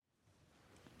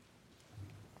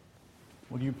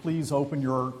Will you please open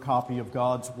your copy of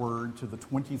God's Word to the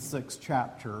 26th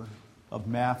chapter of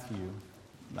Matthew?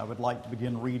 I would like to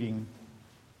begin reading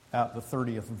at the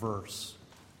 30th verse.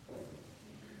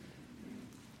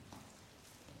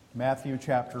 Matthew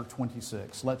chapter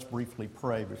 26. Let's briefly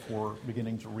pray before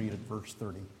beginning to read at verse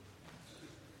 30.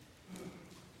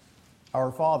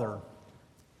 Our Father,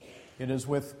 it is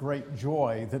with great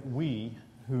joy that we,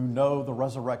 who know the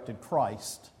resurrected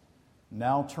Christ,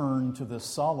 now turn to this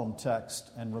solemn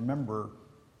text and remember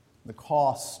the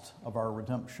cost of our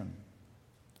redemption.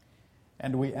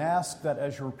 And we ask that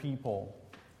as your people,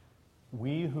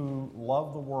 we who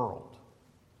love the world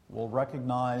will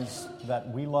recognize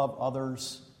that we love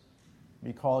others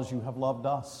because you have loved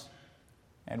us.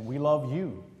 And we love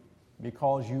you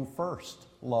because you first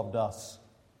loved us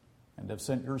and have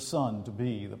sent your Son to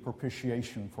be the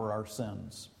propitiation for our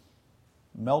sins.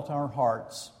 Melt our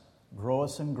hearts, grow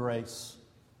us in grace,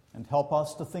 and help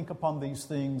us to think upon these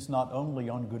things not only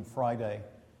on Good Friday,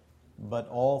 but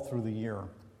all through the year,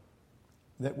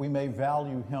 that we may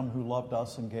value him who loved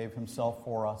us and gave himself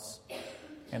for us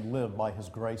and live by his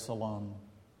grace alone.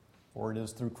 For it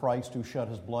is through Christ who shed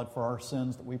his blood for our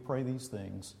sins that we pray these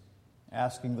things,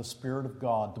 asking the Spirit of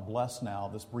God to bless now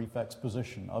this brief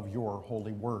exposition of your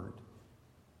holy word.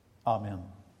 Amen.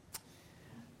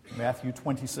 Matthew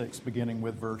 26, beginning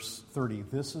with verse 30.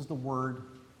 This is the word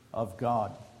of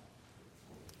God.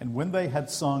 And when they had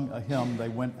sung a hymn, they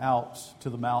went out to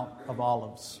the Mount of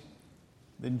Olives.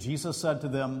 Then Jesus said to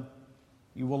them,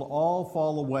 "You will all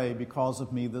fall away because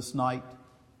of me this night,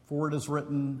 for it is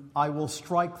written, I will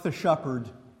strike the shepherd,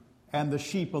 and the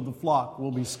sheep of the flock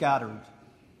will be scattered.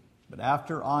 But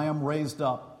after I am raised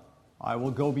up, I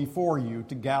will go before you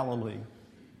to Galilee."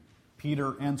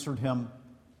 Peter answered him,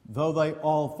 "Though they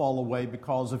all fall away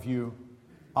because of you,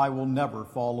 I will never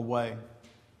fall away."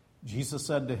 Jesus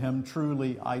said to him,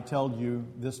 "Truly, I tell you,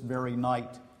 this very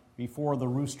night, before the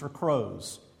rooster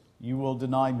crows, you will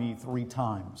deny me 3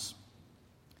 times.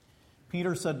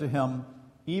 Peter said to him,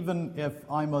 "Even if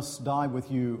I must die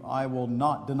with you, I will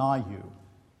not deny you."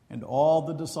 And all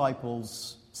the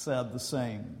disciples said the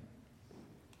same.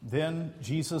 Then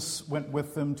Jesus went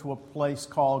with them to a place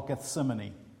called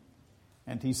Gethsemane.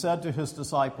 And he said to his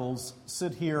disciples,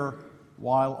 "Sit here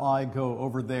while I go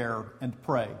over there and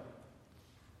pray."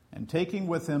 And taking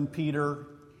with him Peter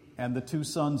and the 2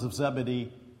 sons of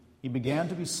Zebedee, he began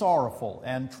to be sorrowful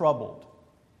and troubled.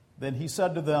 Then he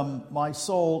said to them, "My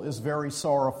soul is very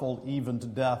sorrowful, even to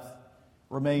death.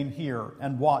 Remain here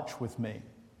and watch with me."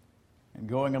 And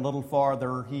going a little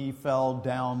farther, he fell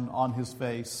down on his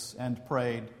face and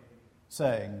prayed,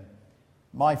 saying,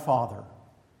 "My Father,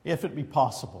 if it be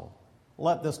possible,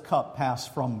 let this cup pass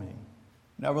from me.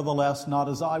 Nevertheless, not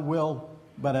as I will,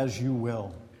 but as you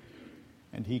will."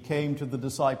 And he came to the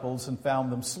disciples and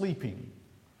found them sleeping.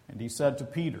 And he said to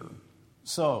Peter,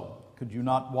 "So, could you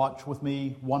not watch with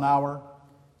me 1 hour?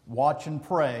 Watch and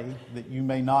pray that you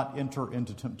may not enter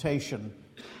into temptation.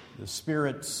 The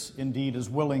spirit indeed is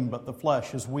willing, but the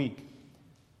flesh is weak."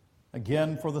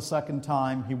 Again, for the 2nd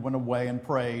time, he went away and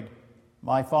prayed,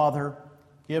 "My Father,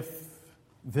 if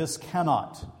this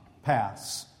cannot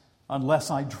pass,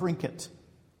 unless I drink it,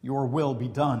 your will be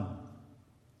done."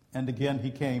 And again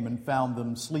he came and found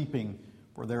them sleeping,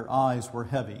 for their eyes were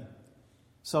heavy.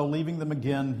 So leaving them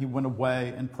again, he went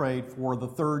away and prayed for the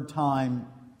 3rd time,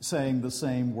 saying the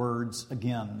same words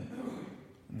again.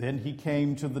 Then he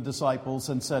came to the disciples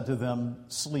and said to them,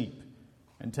 "Sleep,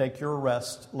 and take your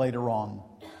rest later on.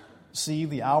 See,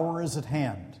 the hour is at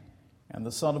hand, and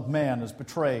the Son of Man is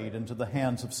betrayed into the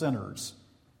hands of sinners.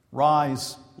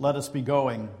 Rise, let us be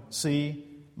going.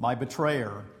 See, my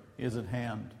betrayer is at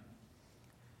hand."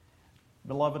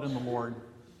 Beloved in the Lord,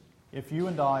 if you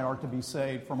and I are to be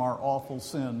saved from our awful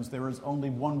sins, there is only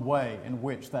one way in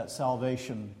which that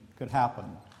salvation could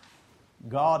happen.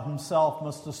 God himself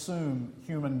must assume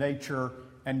human nature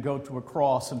and go to a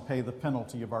cross and pay the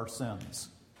penalty of our sins.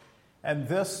 And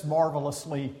this,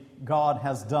 marvelously, God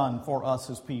has done for us,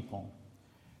 his people.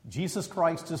 Jesus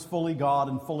Christ is fully God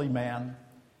and fully man.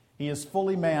 He is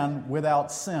fully man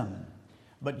without sin.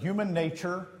 But human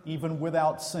nature, even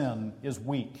without sin, is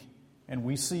weak. And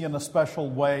we see in a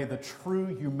special way the true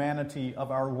humanity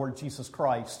of our Lord Jesus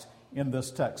Christ in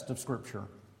this text of Scripture.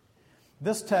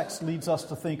 This text leads us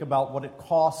to think about what it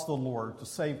costs the Lord to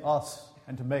save us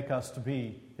and to make us to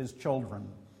be his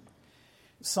children.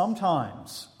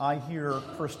 Sometimes I hear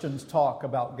Christians talk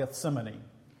about Gethsemane.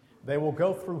 They will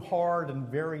go through hard and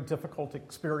very difficult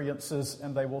experiences,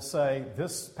 and they will say,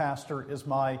 "This, Pastor, is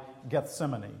my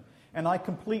Gethsemane." And I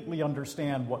completely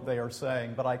understand what they are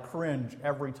saying, but I cringe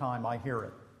every time I hear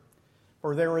it.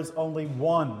 For there is only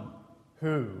one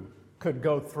who could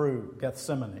go through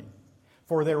Gethsemane,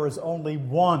 for there is only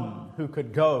one who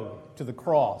could go to the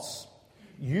cross.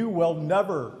 You will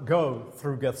never go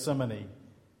through Gethsemane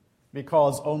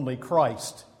because only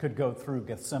Christ could go through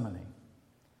Gethsemane.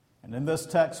 And in this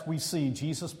text, we see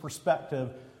Jesus'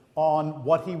 perspective on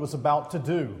what he was about to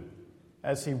do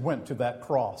as he went to that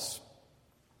cross.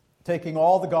 Taking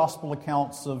all the gospel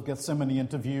accounts of Gethsemane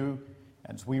into view,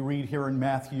 as we read here in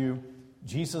Matthew,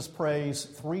 Jesus prays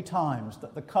 3 times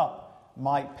that the cup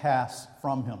might pass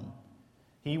from him.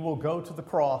 He will go to the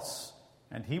cross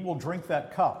and he will drink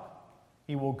that cup.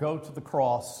 He will go to the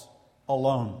cross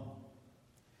alone.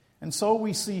 And so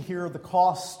we see here the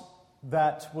cost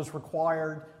that was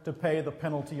required to pay the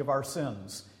penalty of our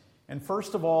sins. And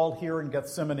first of all, here in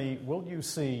Gethsemane, will you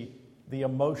see the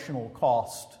emotional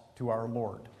cost to our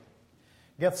Lord?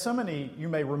 Gethsemane, you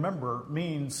may remember,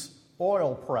 means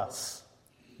oil press.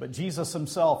 But Jesus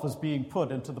himself is being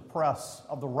put into the press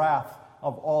of the wrath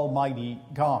of Almighty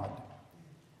God.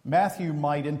 Matthew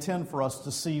might intend for us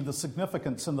to see the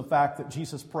significance in the fact that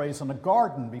Jesus prays in a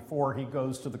garden before he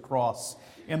goes to the cross.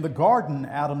 In the garden,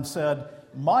 Adam said,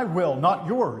 "My will, not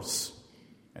yours."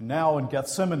 And now in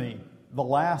Gethsemane, the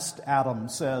last Adam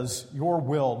says, "Your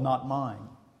will, not mine."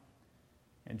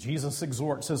 And Jesus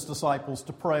exhorts his disciples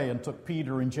to pray and took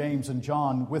Peter and James and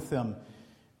John with him.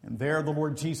 And there the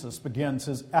Lord Jesus begins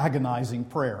his agonizing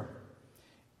prayer.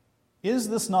 Is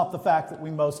this not the fact that we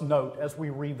most note as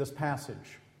we read this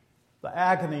passage? The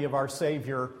agony of our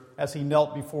Savior as he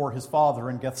knelt before his Father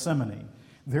in Gethsemane.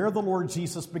 There the Lord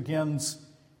Jesus begins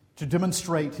to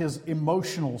demonstrate his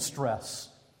emotional stress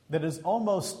that is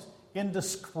almost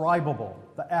indescribable.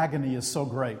 The agony is so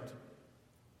great.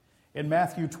 In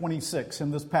Matthew 26,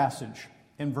 in this passage,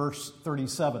 in verse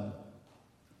 37,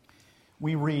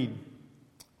 we read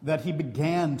that he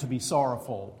began to be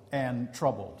sorrowful and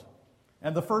troubled.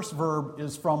 And the first verb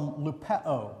is from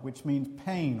lupeo, which means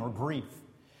pain or grief.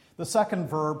 The second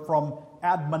verb from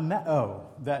admoneo,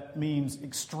 that means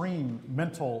extreme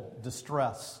mental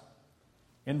distress.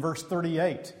 In verse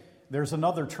 38, there's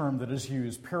another term that is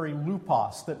used,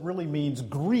 perilupos, that really means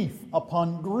grief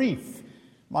upon grief.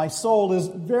 My soul is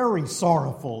very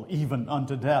sorrowful, even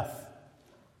unto death.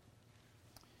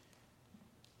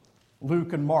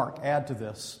 Luke and Mark add to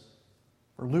this.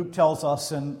 For Luke tells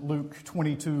us in Luke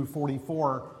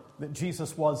 22:44 that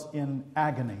Jesus was in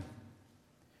agony.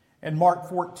 In Mark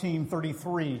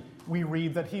 14:33, we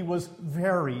read that he was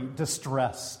very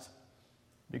distressed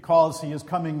because he is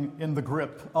coming in the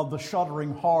grip of the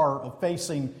shuddering horror of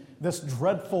facing this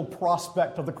dreadful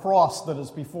prospect of the cross that is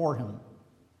before him.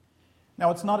 Now,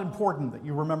 it's not important that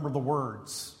you remember the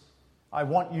words. I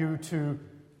want you to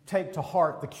take to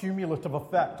heart the cumulative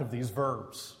effect of these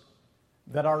verbs.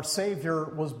 That our Savior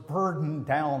was burdened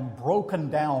down,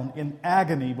 broken down in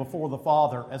agony before the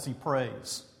Father as he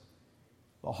prays.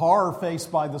 The horror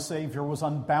faced by the Savior was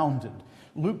unbounded.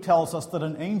 Luke tells us that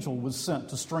an angel was sent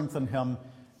to strengthen him,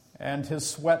 and his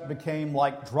sweat became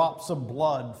like drops of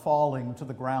blood falling to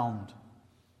the ground.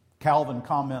 Calvin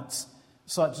comments,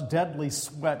 such deadly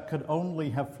sweat could only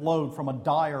have flowed from a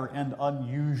dire and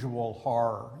unusual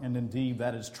horror, and indeed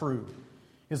that is true.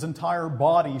 His entire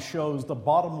body shows the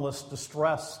bottomless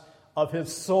distress of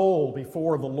his soul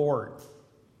before the Lord.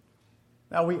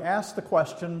 Now we ask the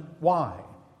question, why?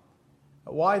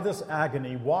 Why this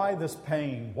agony? Why this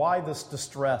pain? Why this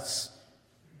distress?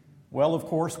 Well, of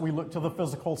course, we look to the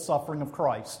physical suffering of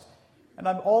Christ. And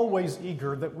I'm always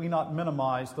eager that we not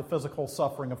minimize the physical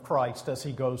suffering of Christ as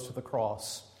he goes to the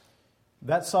cross.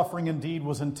 That suffering indeed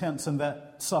was intense, and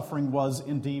that suffering was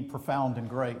indeed profound and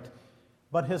great.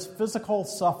 But his physical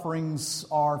sufferings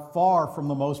are far from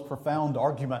the most profound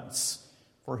arguments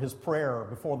for his prayer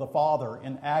before the Father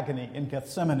in agony in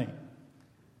Gethsemane.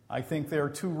 I think there are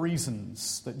 2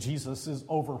 reasons that Jesus is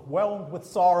overwhelmed with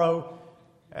sorrow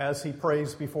as he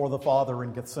prays before the Father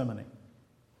in Gethsemane.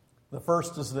 The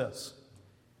first is this.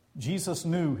 Jesus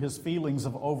knew his feelings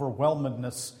of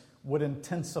overwhelmedness would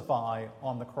intensify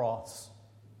on the cross.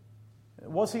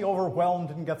 Was he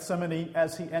overwhelmed in Gethsemane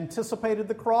as he anticipated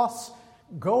the cross?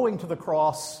 Going to the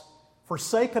cross,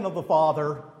 forsaken of the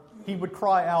Father, he would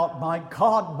cry out, my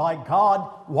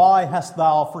God, why hast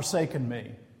thou forsaken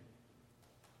me?"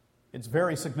 It's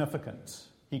very significant.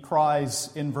 He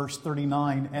cries in verse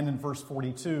 39 and in verse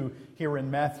 42 here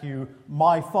in Matthew,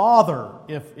 "My Father,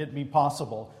 if it be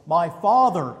possible. My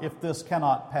Father, if this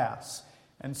cannot pass."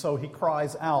 And so he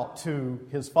cries out to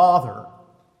his Father.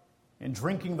 In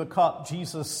drinking the cup,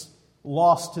 Jesus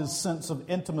lost his sense of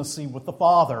intimacy with the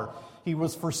Father. He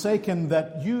was forsaken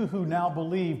that you who now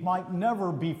believe might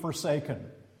never be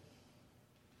forsaken.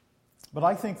 But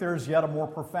I think there's yet a more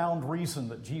profound reason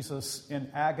that Jesus, in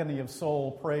agony of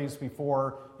soul, prays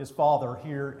before his Father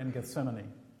here in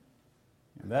Gethsemane.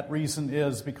 And that reason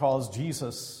is because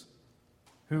Jesus,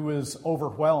 who is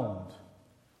overwhelmed,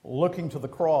 looking to the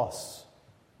cross,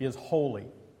 is holy.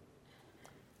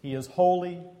 He is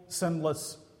holy,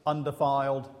 sinless,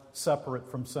 undefiled, separate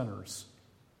from sinners.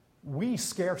 We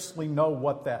scarcely know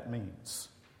what that means.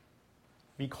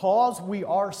 Because we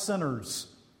are sinners,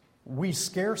 we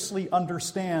scarcely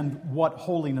understand what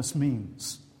holiness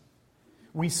means.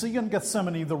 We see in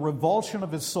Gethsemane the revulsion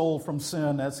of his soul from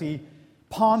sin as he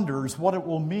ponders what it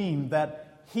will mean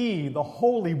that he, the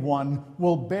Holy One,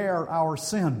 will bear our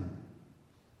sin.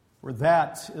 For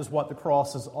that is what the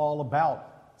cross is all about: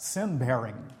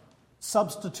 sin-bearing,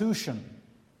 substitution,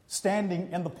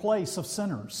 standing in the place of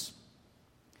sinners.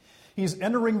 He's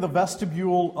entering the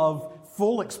vestibule of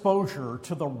full exposure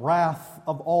to the wrath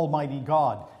of Almighty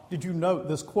God. Did you note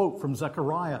this quote from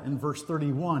Zechariah in verse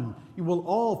 31? "You will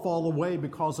all fall away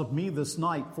because of me this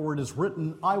night, for it is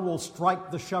written, I will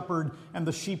strike the shepherd, and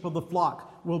the sheep of the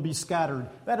flock will be scattered."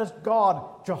 That is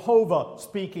God, Jehovah,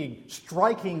 speaking,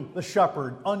 striking the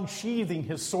shepherd, unsheathing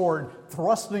his sword,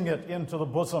 thrusting it into the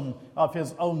bosom of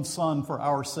his own Son for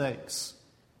our sakes.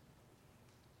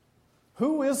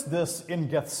 Who is this in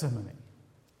Gethsemane?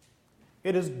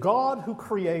 It is God who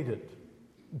created,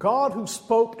 God who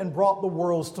spoke and brought the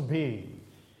worlds to be.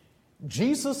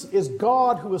 Jesus is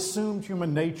God who assumed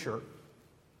human nature.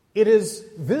 It is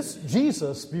this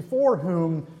Jesus before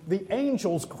whom the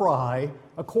angels cry,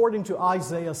 according to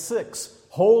Isaiah 6,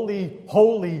 "Holy,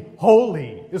 holy,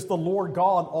 holy is the Lord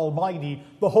God Almighty.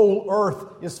 The whole earth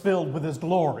is filled with His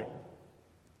glory."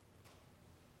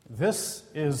 This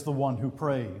is the one who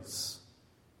prays.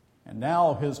 And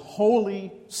now his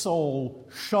holy soul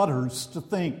shudders to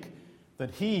think that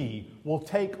he will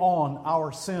take on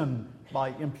our sin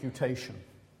by imputation.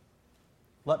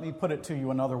 Let me put it to you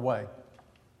another way.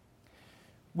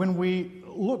 When we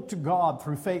look to God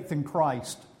through faith in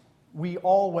Christ, we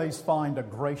always find a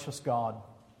gracious God.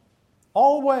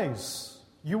 Always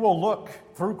you will look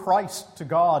through Christ to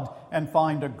God and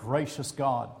find a gracious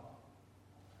God.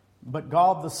 But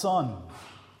God the Son,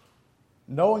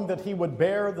 knowing that He would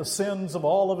bear the sins of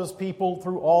all of His people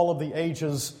through all of the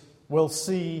ages, will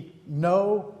see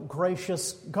no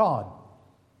gracious God.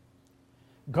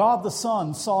 God the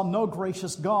Son saw no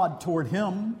gracious God toward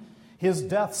Him. His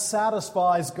death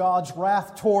satisfies God's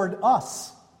wrath toward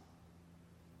us,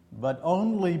 but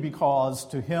only because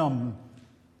to Him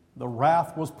the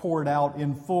wrath was poured out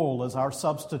in full as our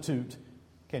substitute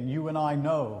can you and I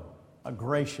know a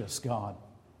gracious God.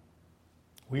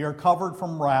 We are covered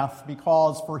from wrath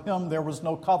because for Him there was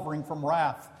no covering from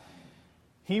wrath.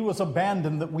 He was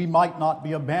abandoned that we might not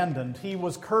be abandoned. He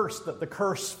was cursed that the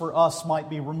curse for us might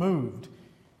be removed.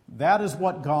 That is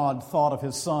what God thought of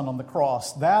His Son on the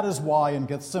cross. That is why in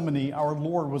Gethsemane our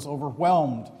Lord was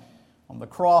overwhelmed. On the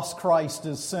cross, Christ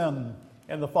is sin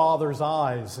in the Father's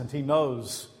eyes, and He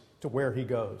knows to where He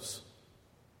goes.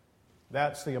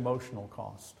 That's the emotional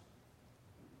cost.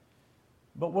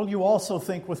 But will you also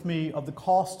think with me of the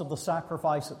cost of the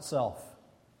sacrifice itself?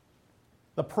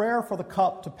 The prayer for the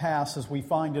cup to pass, as we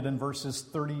find it in verses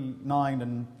 39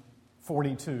 and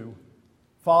 42.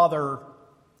 Father,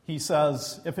 He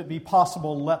says, if it be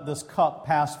possible, let this cup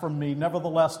pass from me.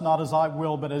 Nevertheless, not as I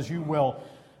will, but as you will.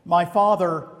 My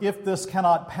Father, if this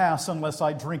cannot pass unless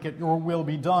I drink it, your will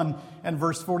be done. And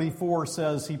verse 44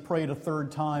 says He prayed a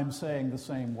third time, saying the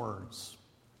same words.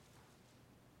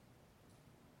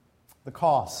 The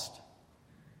cost.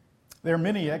 There are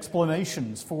many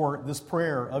explanations for this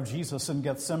prayer of Jesus in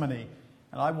Gethsemane,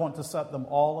 and I want to set them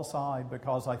all aside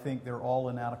because I think they're all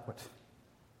inadequate.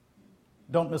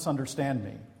 Don't misunderstand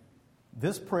me.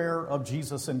 This prayer of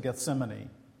Jesus in Gethsemane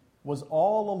was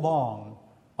all along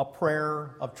a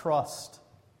prayer of trust.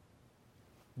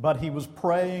 But He was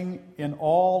praying in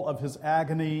all of His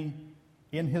agony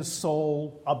in His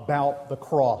soul about the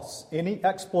cross. Any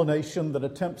explanation that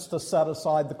attempts to set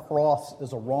aside the cross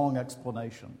is a wrong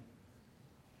explanation.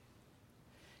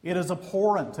 It is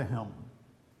abhorrent to Him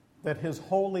that His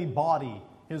holy body,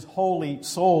 His holy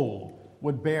soul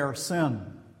would bear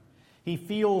sin. He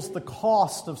feels the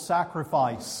cost of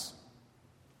sacrifice,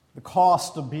 the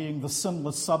cost of being the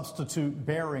sinless substitute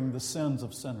bearing the sins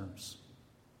of sinners.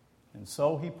 And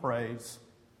so He prays,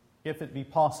 if it be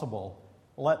possible,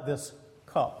 let this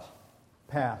cup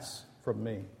pass from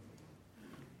me.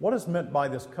 What is meant by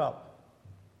this cup?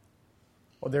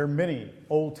 Well, there are many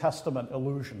Old Testament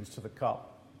allusions to the cup.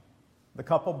 The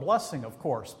cup of blessing, of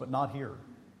course, but not here.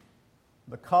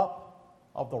 The cup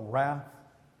of the wrath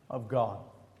of God.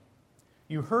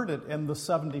 You heard it in the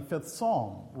 75th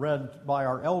Psalm, read by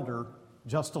our elder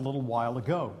just a little while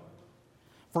ago.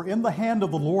 For in the hand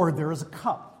of the Lord there is a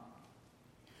cup,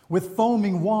 with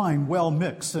foaming wine well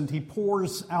mixed, and he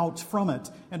pours out from it,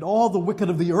 and all the wicked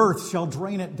of the earth shall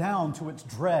drain it down to its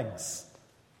dregs.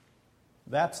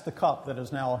 That's the cup that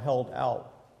is now held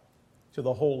out to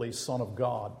the Holy Son of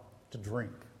God to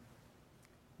drink.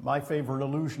 My favorite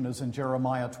allusion is in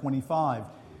Jeremiah 25,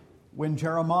 when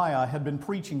Jeremiah had been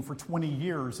preaching for 20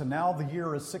 years, and now the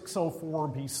year is 604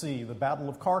 BC. The Battle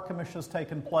of Carchemish has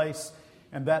taken place,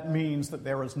 and that means that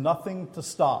there is nothing to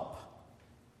stop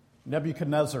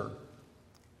Nebuchadnezzar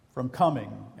from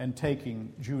coming and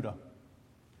taking Judah.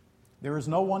 There is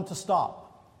no one to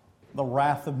stop the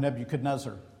wrath of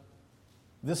Nebuchadnezzar.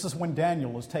 This is when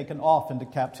Daniel is taken off into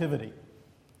captivity.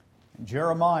 And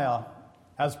Jeremiah,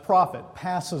 as prophet,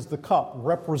 passes the cup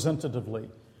representatively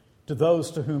to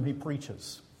those to whom he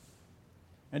preaches.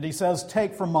 And he says,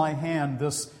 "Take from my hand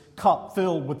this cup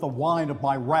filled with the wine of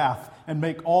my wrath, and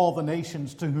make all the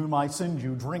nations to whom I send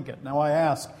you drink it." Now I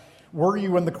ask, were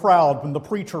you in the crowd when the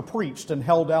preacher preached and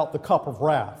held out the cup of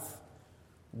wrath?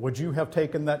 Would you have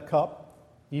taken that cup,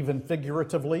 even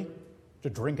figuratively, to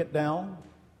drink it down?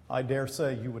 I dare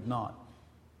say you would not.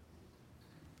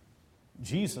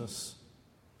 Jesus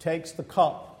takes the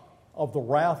cup of the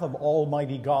wrath of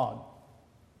Almighty God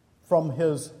from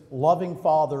his loving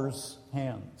Father's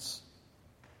hands.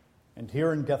 And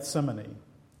here in Gethsemane,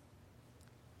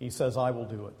 he says, "I will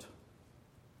do it.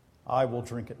 I will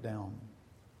drink it down."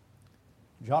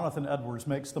 Jonathan Edwards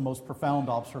makes the most profound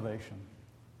observation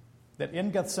that in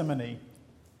Gethsemane,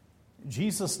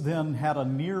 Jesus then had a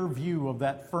near view of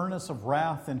that furnace of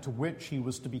wrath into which he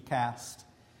was to be cast.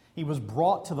 He was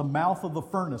brought to the mouth of the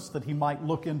furnace that he might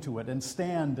look into it and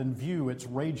stand and view its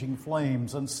raging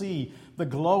flames and see the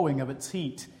glowing of its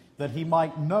heat, that he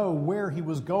might know where he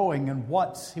was going and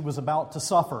what he was about to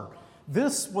suffer.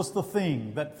 This was the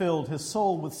thing that filled his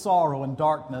soul with sorrow and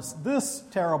darkness. This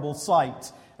terrible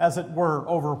sight, as it were,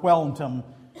 overwhelmed him.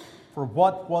 For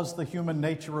what was the human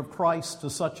nature of Christ to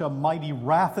such a mighty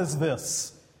wrath as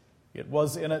this? It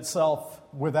was in itself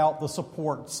without the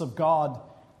supports of God,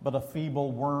 but a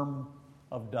feeble worm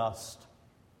of dust.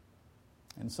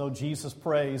 And so Jesus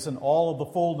prays in all of the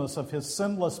fullness of his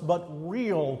sinless but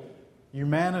real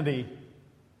humanity,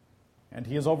 and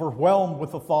he is overwhelmed with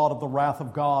the thought of the wrath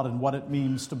of God and what it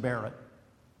means to bear it.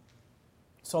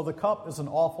 So the cup is an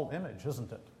awful image,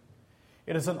 isn't it?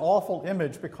 It is an awful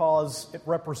image because it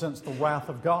represents the wrath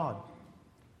of God.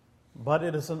 But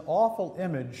it is an awful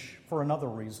image for another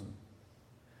reason.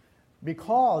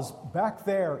 Because back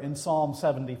there in Psalm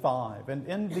 75 and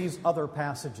in these other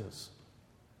passages,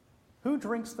 who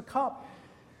drinks the cup?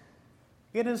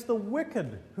 It is the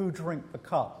wicked who drink the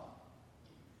cup.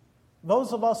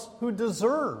 Those of us who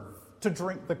deserve to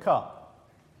drink the cup.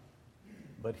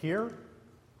 But here,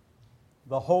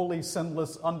 the holy,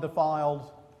 sinless,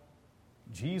 undefiled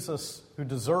Jesus, who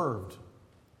deserved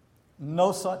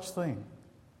no such thing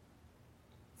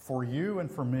for you and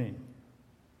for me,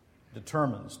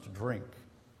 determines to drink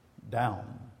down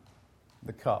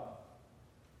the cup.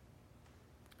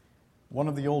 One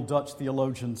of the old Dutch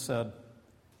theologians said,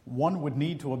 "One would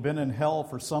need to have been in hell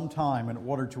for some time in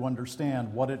order to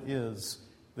understand what it is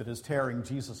that is tearing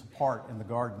Jesus apart in the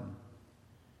garden.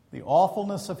 The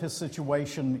awfulness of his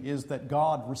situation is that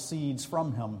God recedes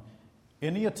from him.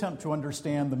 Any attempt to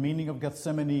understand the meaning of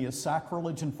Gethsemane is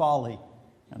sacrilege and folly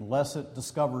unless it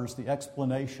discovers the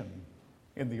explanation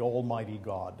in the Almighty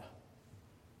God."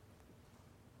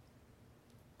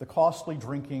 The costly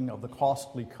drinking of the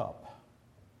costly cup.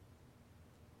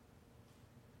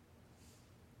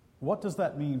 What does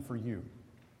that mean for you?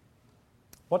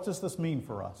 What does this mean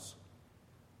for us?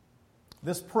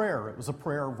 This prayer, it was a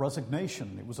prayer of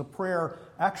resignation. It was a prayer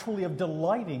actually of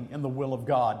delighting in the will of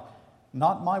God.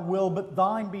 "Not my will, but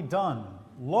thine be done.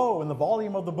 Lo, in the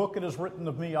volume of the book it is written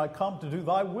of me, I come to do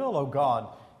thy will, O God."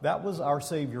 That was our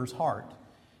Savior's heart.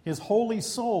 His holy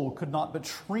soul could not but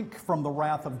shrink from the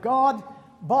wrath of God,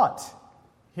 but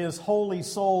his holy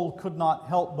soul could not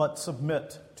help but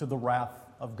submit to the wrath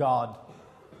of God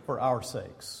for our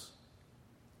sakes.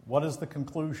 What is the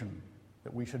conclusion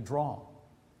that we should draw?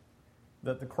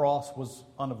 That the cross was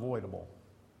unavoidable.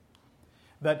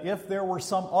 That if there were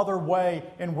some other way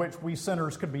in which we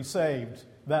sinners could be saved,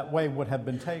 that way would have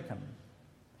been taken.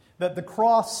 That the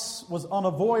cross was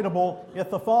unavoidable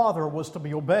if the Father was to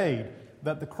be obeyed.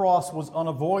 That the cross was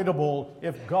unavoidable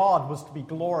if God was to be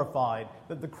glorified.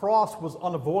 That the cross was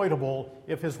unavoidable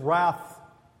if his wrath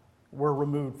were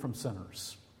removed from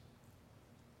sinners.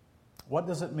 What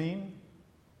does it mean?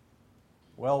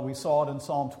 Well, we saw it in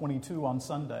Psalm 22 on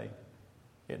Sunday.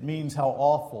 It means how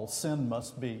awful sin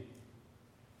must be,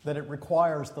 that it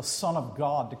requires the Son of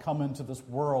God to come into this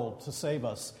world to save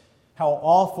us. How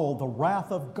awful the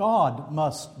wrath of God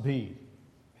must be.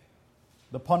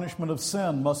 The punishment of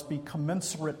sin must be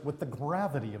commensurate with the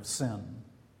gravity of sin.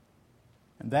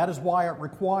 And that is why it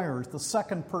requires the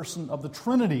second person of the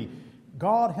Trinity,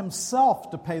 God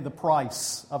Himself, to pay the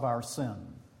price of our sin.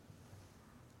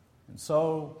 And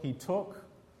so He took,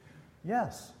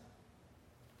 yes,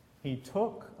 He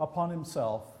took upon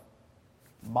Himself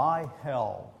my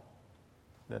hell,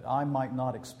 that I might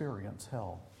not experience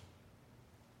hell.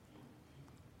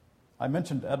 I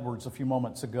mentioned Edwards a few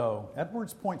moments ago.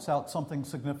 Edwards points out something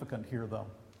significant here, though.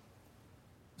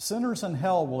 Sinners in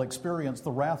hell will experience the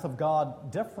wrath of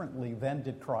God differently than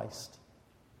did Christ.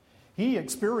 He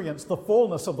experienced the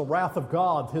fullness of the wrath of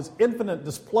God, His infinite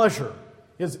displeasure,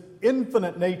 His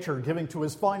infinite nature giving to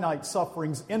His finite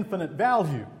sufferings infinite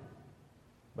value.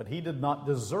 But He did not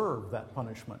deserve that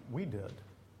punishment. We did.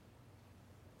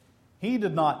 He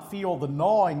did not feel the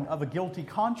gnawing of a guilty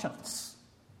conscience.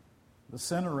 The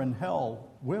sinner in hell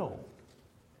will.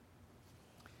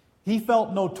 He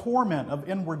felt no torment of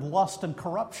inward lust and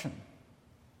corruption.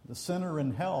 The sinner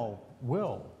in hell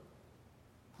will.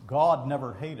 God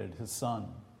never hated His Son.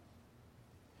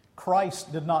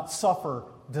 Christ did not suffer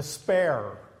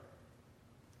despair.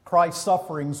 Christ's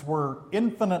sufferings were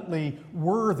infinitely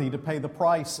worthy to pay the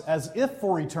price as if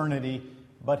for eternity,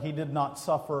 but He did not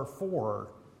suffer for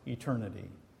eternity.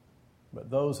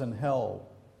 But those in hell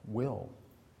will.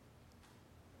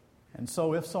 And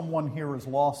so if someone here is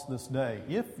lost this day,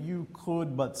 if you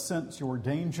could but sense your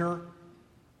danger,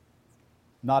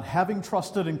 not having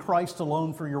trusted in Christ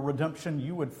alone for your redemption,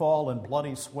 you would fall in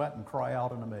bloody sweat and cry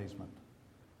out in amazement.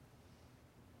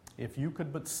 If you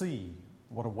could but see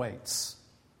what awaits.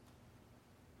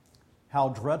 How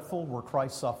dreadful were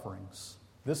Christ's sufferings.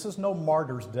 This is no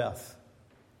martyr's death.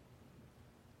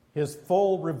 His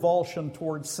full revulsion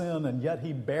towards sin, and yet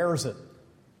He bears it.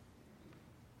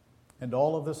 And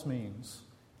all of this means,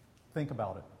 think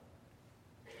about it,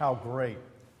 how great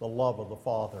the love of the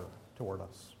Father toward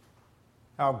us.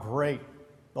 How great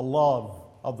the love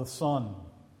of the Son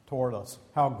toward us.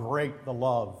 How great the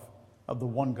love of the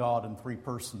one God in three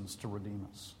persons to redeem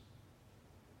us.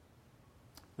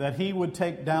 That He would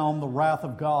take down the wrath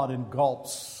of God in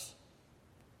gulps,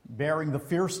 bearing the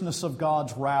fierceness of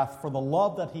God's wrath for the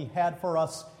love that He had for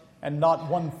us, and not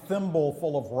one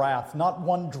thimbleful of wrath, not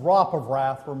one drop of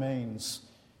wrath remains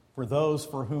for those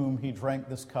for whom He drank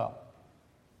this cup.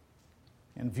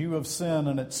 In view of sin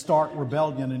and its stark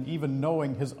rebellion, and even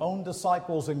knowing His own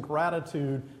disciples'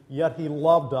 ingratitude, yet He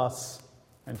loved us,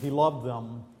 and He loved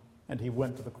them, and He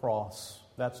went to the cross.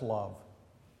 That's love.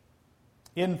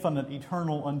 Infinite,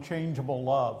 eternal, unchangeable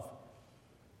love.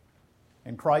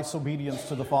 And Christ's obedience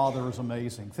to the Father is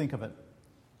amazing. Think of it.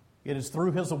 It is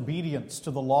through His obedience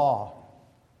to the law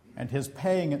and His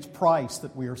paying its price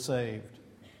that we are saved.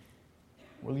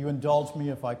 Will you indulge me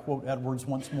if I quote Edwards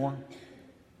once more?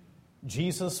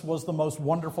 Jesus was the most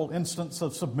wonderful instance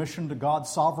of submission to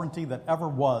God's sovereignty that ever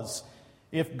was.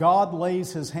 If God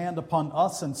lays His hand upon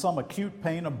us in some acute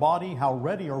pain of body, how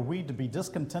ready are we to be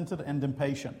discontented and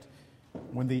impatient?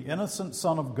 When the innocent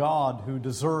Son of God, who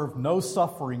deserved no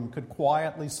suffering, could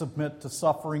quietly submit to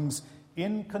sufferings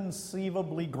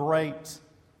inconceivably great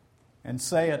and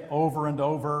say it over and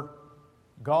over,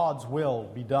 God's will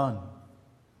be done.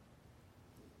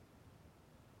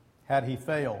 Had He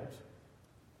failed,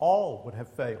 all would have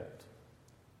failed.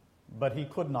 But He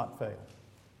could not fail,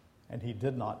 and He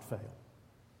did not fail.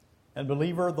 And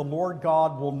believer, the Lord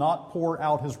God will not pour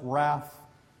out His wrath,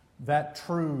 that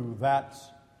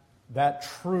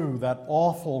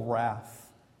awful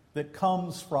wrath that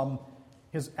comes from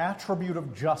His attribute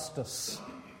of justice.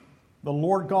 The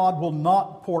Lord God will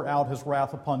not pour out His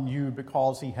wrath upon you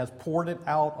because He has poured it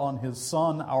out on His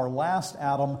Son, our last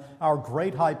Adam, our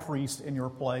great high priest in your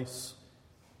place.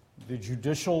 The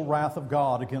judicial wrath of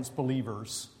God against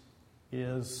believers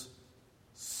is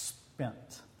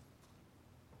spent.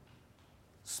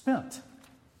 Spent.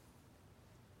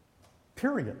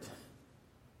 Period.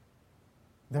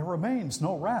 There remains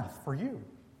no wrath for you.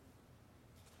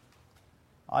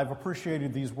 I've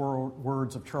appreciated these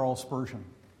words of Charles Spurgeon.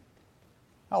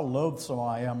 How loathsome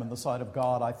I am in the sight of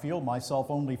God. I feel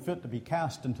myself only fit to be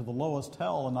cast into the lowest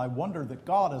hell, and I wonder that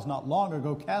God has not long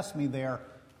ago cast me there.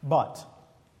 But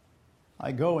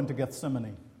I go into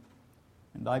Gethsemane,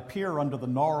 and I peer under the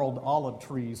gnarled olive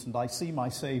trees, and I see my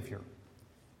Savior.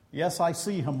 Yes, I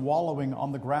see Him wallowing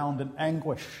on the ground in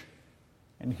anguish,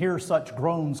 and hear such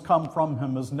groans come from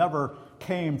Him as never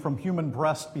came from human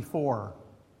breast before.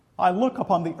 I look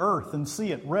upon the earth and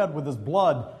see it red with His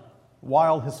blood,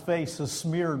 while his face is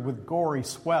smeared with gory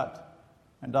sweat,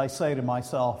 and I say to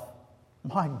myself,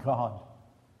 "My God,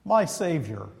 my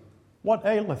Savior, what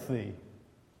aileth thee?"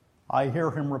 I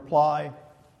hear him reply,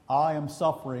 "I am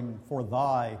suffering for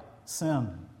thy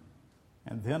sin."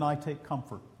 And then I take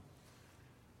comfort.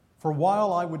 For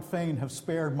while I would fain have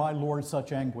spared my Lord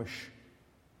such anguish,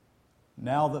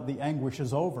 now that the anguish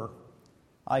is over,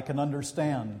 I can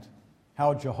understand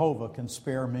how Jehovah can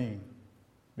spare me,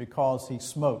 because he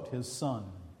smote his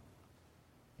Son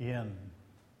in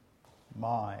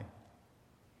my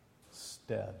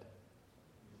stead.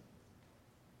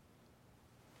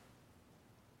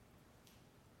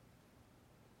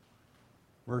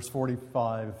 Verse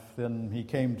 45, then he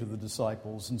came to the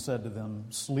disciples and said to them,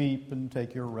 "Sleep and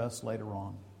take your rest later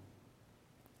on.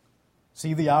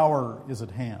 See, the hour is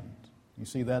at hand." You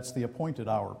see, that's the appointed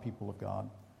hour, people of God.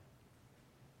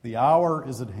 The hour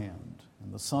is at hand,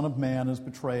 and the Son of Man is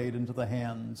betrayed into the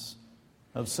hands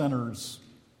of sinners.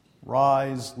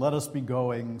 Rise, let us be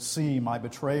going. See, my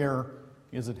betrayer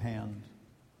is at hand.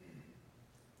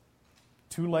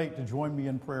 Too late to join me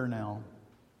in prayer now.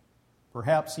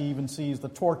 Perhaps he even sees the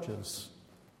torches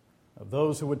of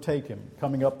those who would take him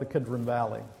coming up the Kidron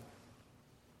Valley.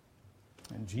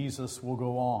 And Jesus will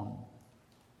go on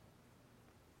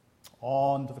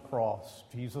to the cross.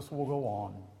 Jesus will go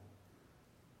on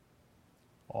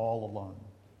all alone.